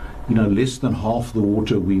selling less than half the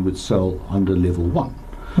water we would sell under level 1.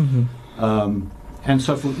 And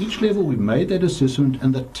so for each level we made that assessment,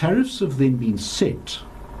 and the tariffs have then been set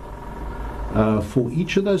for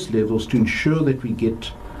each of those levels to ensure that we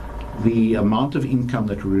get the amount of income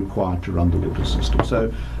that we require to run the water system.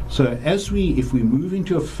 So if we move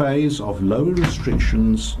into a phase of lower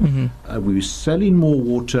restrictions, we're selling more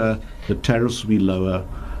water, the tariffs will be lower.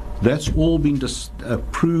 That's all been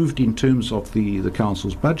approved in terms of the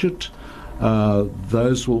council's budget.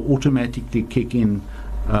 Those will automatically kick in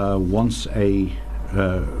once a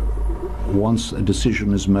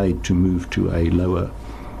decision is made to move to a lower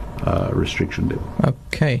restriction level.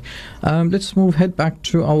 Okay, let's head back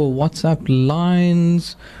to our WhatsApp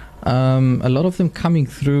lines. A lot of them coming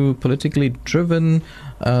through politically driven,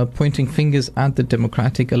 pointing fingers at the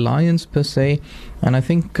Democratic Alliance per se. And I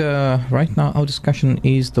think right now our discussion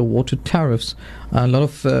is the water tariffs. A lot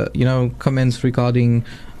of comments regarding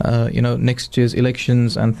next year's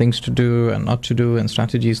elections and things to do and not to do and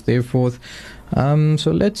strategies therefore.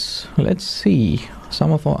 So let's see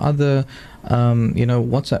some of our other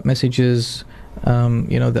WhatsApp messages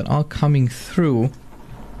that are coming through.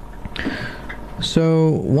 So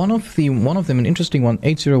one of them, an interesting one,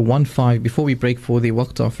 8015. Before we break for the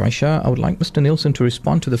waqt of Isha, I would like Mr. Nielsen to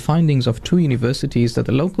respond to the findings of 2 universities that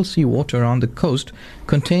the local seawater around the coast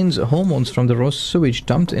contains hormones from the raw sewage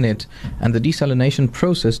dumped in it, and the desalination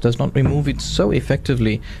process does not remove it so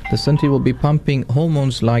effectively. The city will be pumping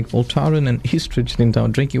hormones like Voltaren and estrogen into our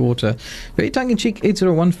drinking water. Very tongue-in-cheek,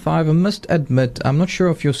 8015. I must admit, I'm not sure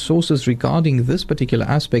of your sources regarding this particular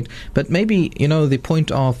aspect, but maybe, the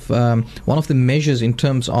point of one of the measures in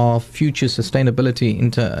terms of future sustainability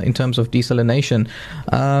in terms of desalination.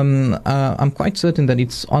 I'm quite certain that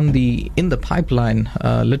it's in the pipeline,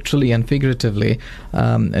 literally and figuratively,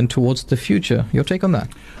 and towards the future. Your take on that?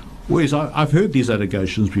 Well, I've heard these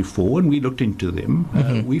allegations before, and we looked into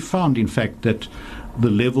them. We found, in fact, that the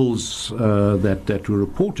levels that were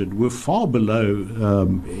reported were far below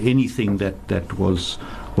anything that was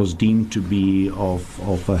deemed to be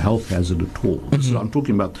of a health hazard at all. So I'm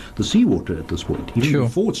talking about the seawater at this point, even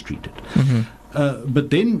before it's treated.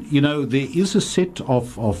 But then, there is a set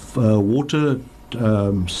of water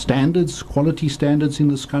standards, quality standards in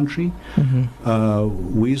this country.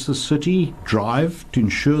 We as the city drive to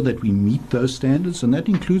ensure that we meet those standards, and that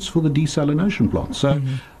includes for the desalination plants. So,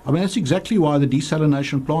 that's exactly why the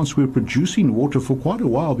desalination plants were producing water for quite a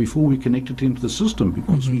while before we connected into the system,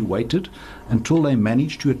 because we waited until they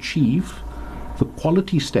managed to achieve the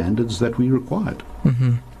quality standards that we required.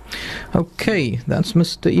 Okay, that's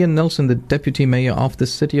Mr. Ian Nelson, the Deputy Mayor of the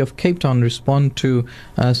City of Cape Town, respond to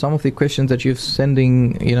some of the questions that you're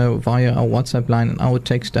sending, via our WhatsApp line and our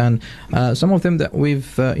text, and some of them that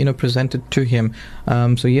we've, presented to him.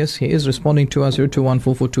 So yes, he is responding to us,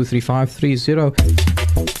 0214423530.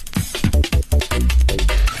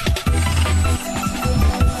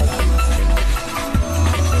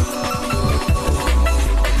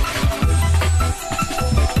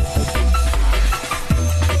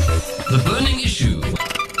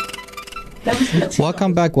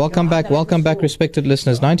 Welcome back, respected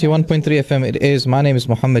listeners. 91.3 FM it is. My name is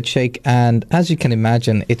Mohammed Sheikh, and as you can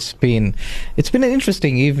imagine, it's been an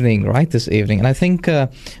interesting evening, right, this evening. And I think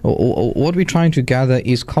what we're trying to gather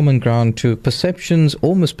is common ground to perceptions,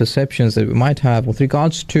 or misperceptions that we might have with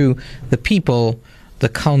regards to the people, the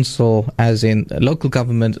council, as in local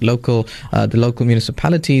government, the local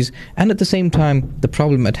municipalities, and at the same time the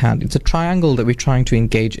problem at hand. It's a triangle that we're trying to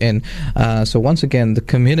engage in. So once again, the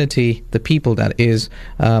community, the people, that is,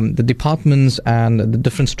 the departments and the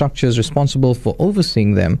different structures responsible for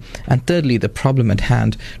overseeing them, and thirdly, the problem at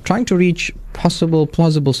hand. Trying to reach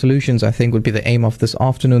plausible solutions, I think, would be the aim of this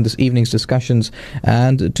evening's discussions,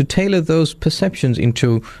 and to tailor those perceptions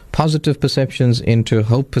into positive perceptions, into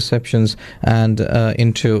hope perceptions, and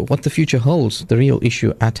into what the future holds, the real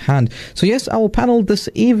issue at hand. So yes, our panel this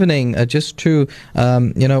evening, just to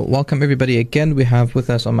welcome everybody again. We have with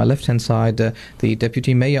us on my left hand side the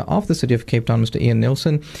Deputy Mayor of the City of Cape Town, Mr. Ian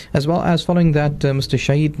Nelson, as well as following that Mr.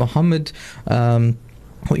 Shahid Mohammed,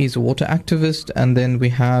 who is a water activist, and then we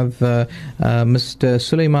have Mr.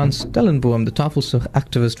 Suleiman Stellenboom, the Tafelsig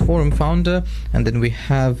Activist Forum founder, and then we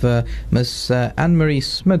have Ms. Anne-Marie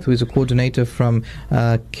Smith, who is a coordinator from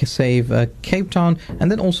Save Cape Town,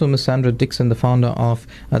 and then also Ms. Sandra Dixon, the founder of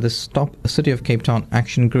the Stop City of Cape Town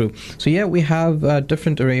Action Group. So yeah, we have a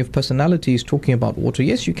different array of personalities talking about water.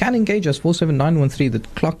 Yes, you can engage us, 47913. The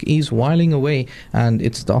clock is whiling away, and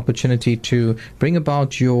it's the opportunity to bring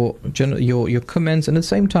about your comments, and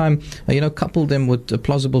it's same time, couple them with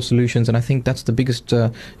plausible solutions, and I think that's the biggest,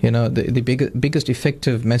 the biggest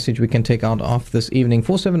effective message we can take out of this evening.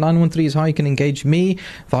 47913 is how you can engage me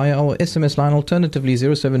via our SMS line. Alternatively,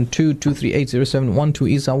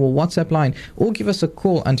 072-238-0712 is our WhatsApp line, or give us a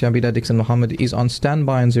call. Auntie Abida Dixon Mohammed is on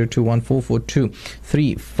standby on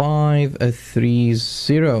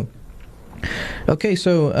 0214423530. Okay,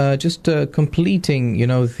 so just completing,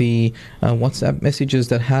 the WhatsApp messages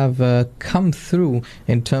that have come through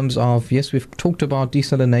in terms of, yes, we've talked about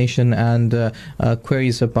desalination and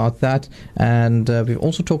queries about that, and we've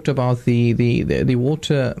also talked about the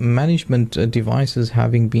water management devices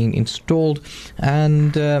having been installed,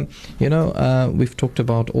 and we've talked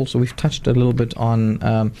about also, we've touched a little bit on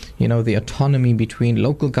the autonomy between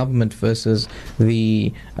local government versus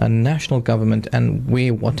the national government, and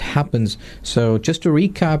what happens. So just to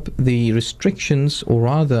recap, the restrictions, or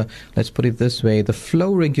rather, let's put it this way, the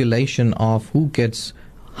flow regulation of who gets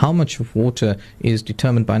how much of water is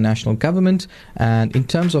determined by national government, and in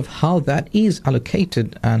terms of how that is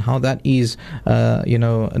allocated and how that is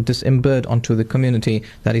disembarked onto the community,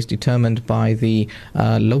 that is determined by the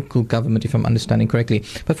local government, if I'm understanding correctly.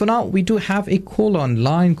 But for now, we do have a call on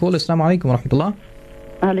line. Call, assalamu alaikum wa rahmatullah.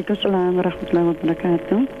 Alaikum salam wa rahmatullahi wa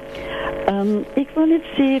barakatuh. Ek wil net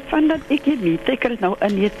sê van dat ek weet ek het nou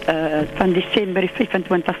in van Desember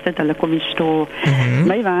 25ste hulle kom in store.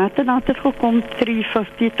 My water het gekom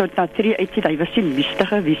 350 tot na 380. Hy was die meeste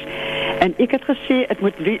gewees. En ek het gesê dit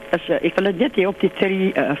moet ek wil dit net op die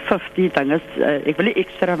 350 dan is ek wil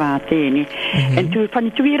ekstra water hê nie. En toe van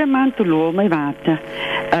die tweede maand toe loop my water.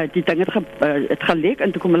 Die ding het gelek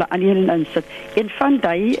en toe kom hulle aan hier insit. En van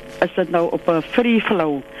daai is dit nou op 'n free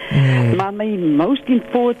flow. Maar my most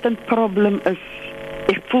important problem is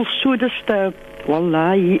ek voel so disturbed.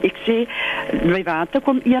 Wallahi, ek sê my water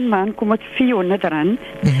kom een maand kom met R400.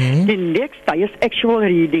 Die next day is actual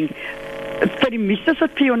reading. Vir die meeste is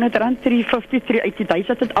het R400, 350, 380,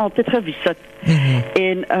 het het altyd gewys het.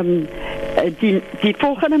 En die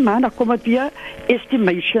volgende maand, dan kom het weer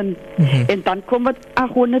estimation. En dan kom het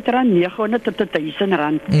R800, 900 tot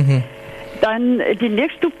R1000. Dan die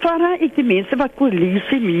nächste opvara, ek die mense wat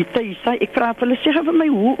polisie meet, ek vra vir hulle, sê vir my,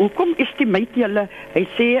 hoekom estimate julle? Hy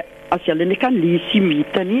sê, as julle nie kan lesie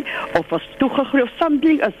meet nie, of as toegegroei of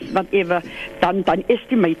something is, whatever, dan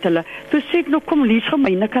estimate hulle. Toe sê ek nou, kom lees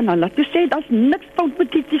gemeene kan hulle. Toe sê, dat is niks fout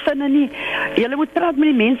met die sinne nie. Julle moet praat met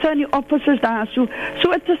die mense in die offices daar, so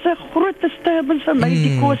het is 'n groot disturbance vir my,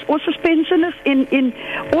 because ons is pensioners, en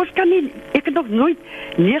ons kan nie, ek het nog nooit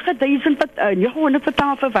 900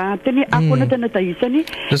 betaal vir water nie, 800 en 1000 nie,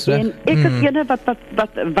 en ek is ene wat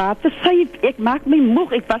water sê, ek maak my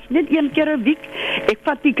moeg, ek was net 1 keer 'n week, ek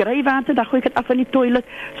vat die water, dan gooi ek het af in die toilet.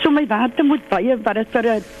 So my water moet baie, wat het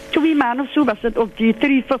vir 2 maande of so, was het op die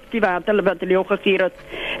 350 water wat hulle ook gegeer het.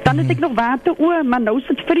 Dan het ek nog water oor, maar nou is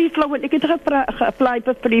het free flow, en ek het geapply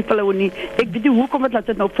vir free flow nie. Ek weet nie hoekom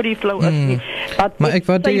het nou free flow is nie. Maar ek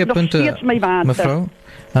waardeer je punten, mevrouw.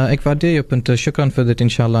 Ek waardeer je punten. Shukran for that,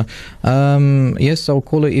 inshallah. Yes, our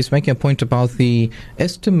caller is making a point about the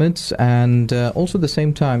estimates and also at the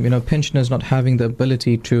same time, pensioners not having the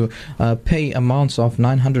ability to pay amounts of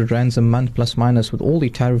 900 rands a month plus minus with all the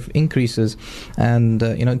tariff increases. And,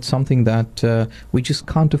 it's something that we just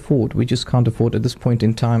can't afford. We just can't afford at this point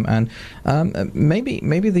in time. And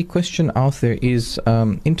maybe the question out there is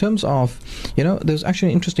in terms of, there's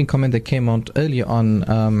actually an interesting comment that came out earlier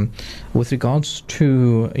on with regards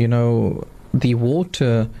to the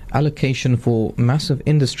water allocation for massive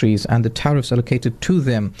industries and the tariffs allocated to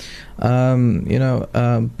them,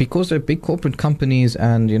 because they're big corporate companies,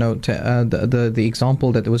 and the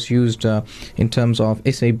example that was used in terms of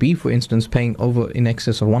SAB, for instance, paying over in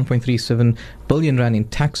excess of 1.37 billion rand in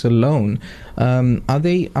tax alone. Are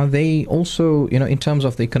they also, in terms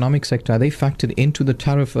of the economic sector, are they factored into the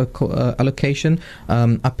tariff allocation?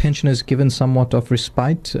 Are pensioners given somewhat of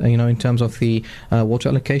respite, in terms of the water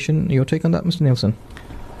allocation? Your take on that, Mr. Nielsen?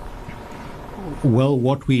 Well,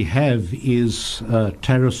 what we have is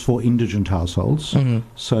tariffs for indigent households.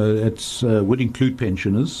 So it would include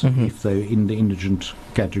pensioners if they're in the indigent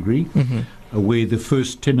category, where the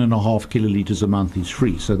first 10.5 kilolitres a month is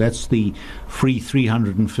free. So that's the free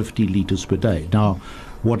 350 litres per day. Now,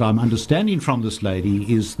 what I'm understanding from this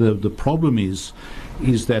lady is the problem is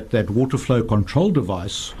that water flow control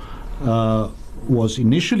device was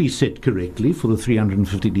initially set correctly for the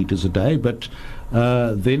 350 litres a day, but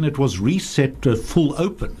then it was reset to full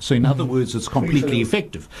open. So in other words, it's completely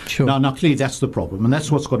effective. Sure. Now clearly that's the problem, and that's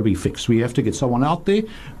what's got to be fixed. We have to get someone out there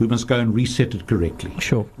who must go and reset it correctly.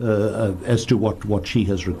 Sure. As to what she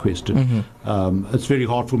has requested. It's very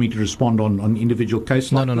hard for me to respond on individual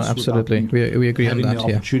cases. No, absolutely. We agree on that. Having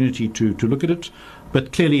the opportunity to look at it.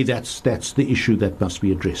 But clearly that's the issue that must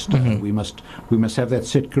be addressed. We must have that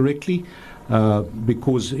set correctly.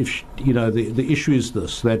 Because if the issue is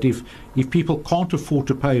this, that if people can't afford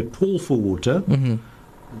to pay at all for water,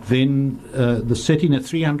 then the setting at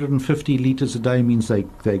 350 litres a day means they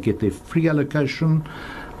get their free allocation,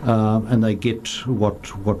 and they get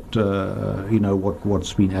what's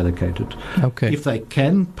been allocated. Okay. If they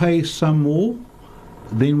can pay some more,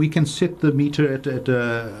 then we can set the meter at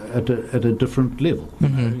a different level.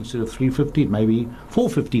 Instead of 350, maybe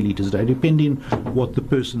 450 litres a day, depending what the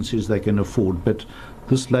person says they can afford. But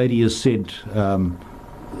this lady has said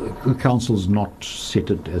the council's not set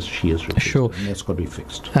it as she has requested, sure. And that's got to be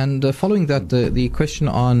fixed. And following that, the question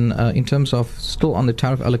on, in terms of still on the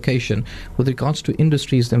tariff allocation, with regards to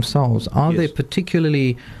industries themselves, are they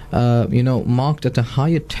particularly, marked at a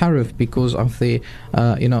higher tariff because of their,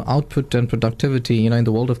 output and productivity, in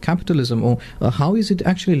the world of capitalism, or how is it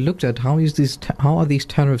actually looked at? How are these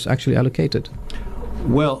tariffs actually allocated?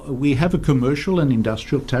 Well, we have a commercial and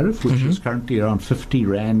industrial tariff, which is currently around 50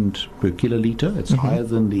 rand per kilolitre. It's higher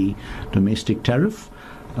than the domestic tariff.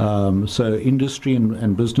 So industry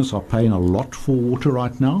and business are paying a lot for water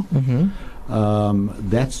right now.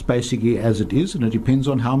 That's basically as it is, and it depends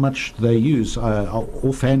on how much they use.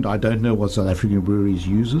 Offhand, I don't know what South African Breweries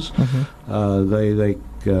uses. They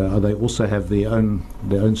also have their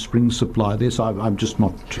own spring supply there, so I'm just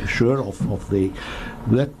not sure of that.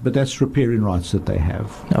 But that's riparian rights that they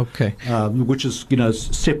have. Okay. Which is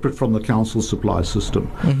separate from the council supply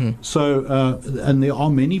system. So and there are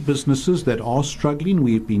many businesses that are struggling.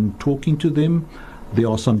 We've been talking to them. There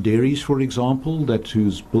are some dairies, for example,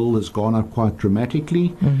 whose bill has gone up quite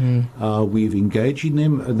dramatically. We've engaged in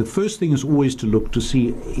them. The first thing is always to look to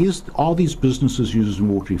see, are these businesses using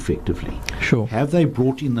water effectively? Sure. Have they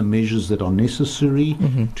brought in the measures that are necessary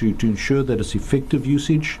to ensure that it's effective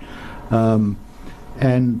usage? And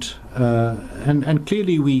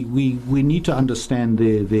clearly we need to understand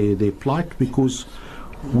their plight, because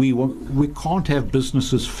we can't have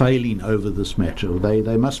businesses failing over this matter.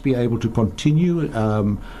 They must be able to continue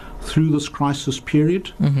through this crisis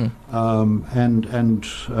period and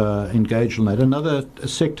engage in that. Another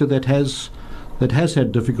sector that has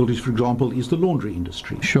had difficulties, for example, is the laundry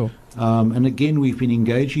industry. Sure. And again, we've been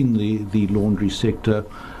engaging the laundry sector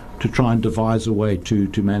to try and devise a way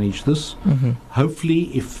to manage this.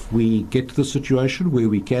 Hopefully, if we get to the situation where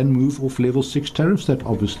we can move off level 6 tariffs, that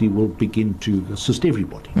obviously will begin to assist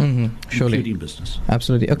everybody, Surely. including business.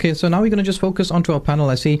 Absolutely. Okay, so now we're going to just focus onto our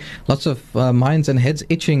panel. I see lots of minds and heads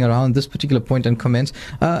itching around this particular point and comments.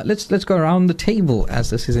 Let's go around the table,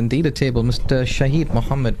 as this is indeed a table. Mr. Shahid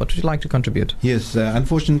Mohammed, what would you like to contribute? Yes,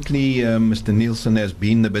 unfortunately, Mr. Nielsen has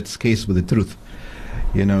been a bit scarce with the truth.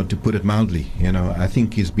 To put it mildly, I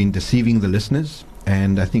think he's been deceiving the listeners,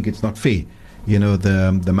 and I think it's not fair,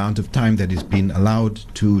 the amount of time that is been allowed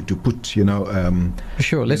to put,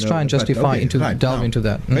 Sure, let's try and justify delve into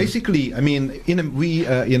that. Basically, I mean,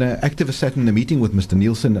 activists sat in a meeting with Mr.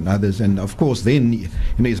 Nielsen and others, and of course then,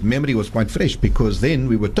 his memory was quite fresh, because then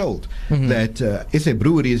we were told that SA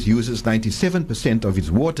Breweries uses 97% of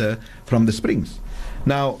its water from the springs.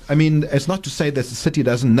 Now, I mean, it's not to say that the city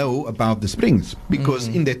doesn't know about the springs, because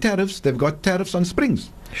in their tariffs, they've got tariffs on springs,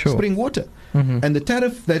 spring water. And the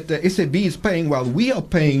tariff that SAB is paying, while we are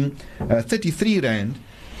paying 33 Rand,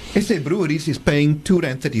 SA Breweries is paying 2.33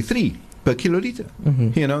 Rand per kiloliter.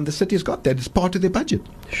 And the city has got that. It's part of their budget.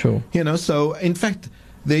 Sure. So in fact,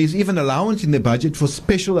 there is even allowance in the budget for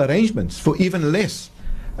special arrangements for even less.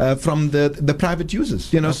 From the private users,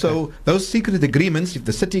 so those secret agreements, if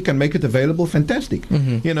the city can make it available, fantastic.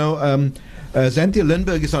 Zantia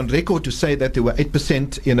Lindbergh is on record to say that there were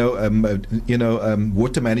 8%,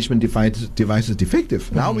 water management devices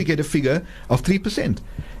defective. Now we get a figure of 3%.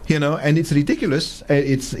 And it's ridiculous.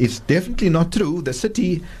 It's definitely not true. The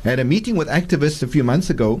city had a meeting with activists a few months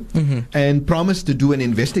ago and promised to do an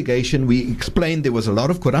investigation. We explained there was a lot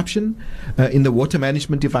of corruption in the water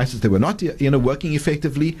management devices. They were not, working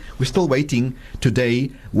effectively. We're still waiting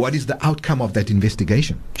today. What is the outcome of that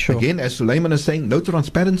investigation? Sure. Again, as Suleiman is saying, no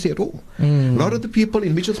transparency at all. A lot of the people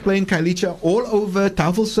in Mitchells Plain, Kailicha, all over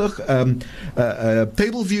Tafelsig,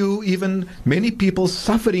 Tableview, even many people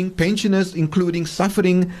suffering, pensioners including,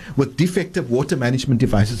 suffering with defective water management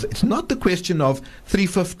devices. It's not the question of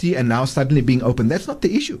 350 and now suddenly being open. That's not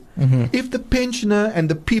the issue. If the pensioner and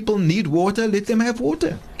the people need water, let them have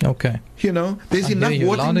water. Okay. There's enough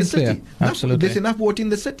water in the city. Absolutely. There's enough water in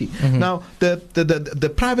the city. Now,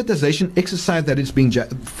 the privatization exercise that is being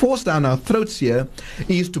forced down our throats here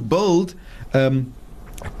is to build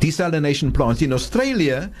desalination plants. In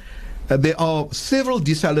Australia, there are several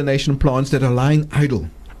desalination plants that are lying idle.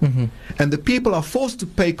 And the people are forced to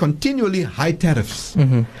pay continually high tariffs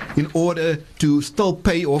in order to still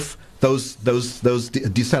pay off those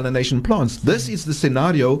desalination plants. This is the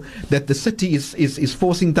scenario that the city is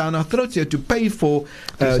forcing down our throats here, to pay for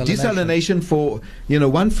desalination for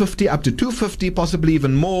 150 up to 250, possibly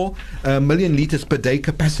even more million liters per day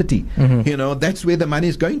capacity. That's where the money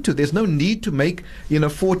is going to. There's no need to make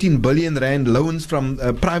 14 billion rand loans from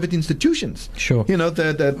private institutions. Sure. I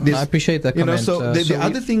appreciate that comment. So the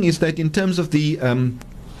other thing is that in terms of the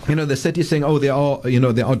the city is saying, there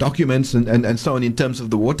are documents and so on in terms of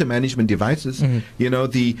the water management devices. If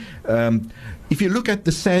you look at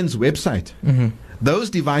the SANS website, those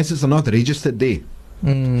devices are not registered there.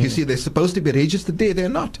 You see, they're supposed to be registered there. They're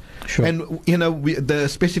not. Sure. And, the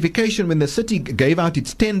specification, when the city gave out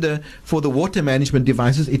its tender for the water management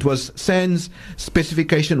devices, it was SANS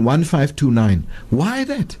specification 1529. Why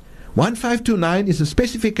that? 1529 is a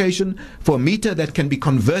specification for a meter that can be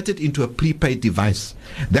converted into a prepaid device.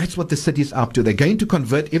 That's what the city is up to. They're going to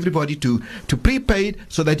convert everybody to prepaid,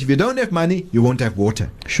 so that if you don't have money, you won't have water.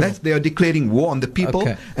 Sure. They are declaring war on the people.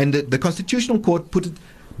 Okay. And the Constitutional Court put it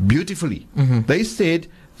beautifully. They said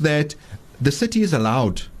that the city is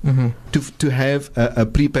allowed to have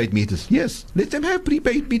prepaid meters. Yes, let them have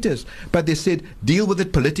prepaid meters. But they said deal with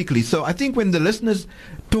it politically. So I think when the listeners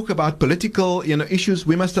talk about political issues,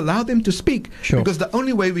 we must allow them to speak. Sure. Because the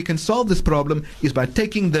only way we can solve this problem is by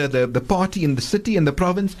taking the party in the city and the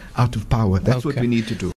province out of power. That's what we need to do.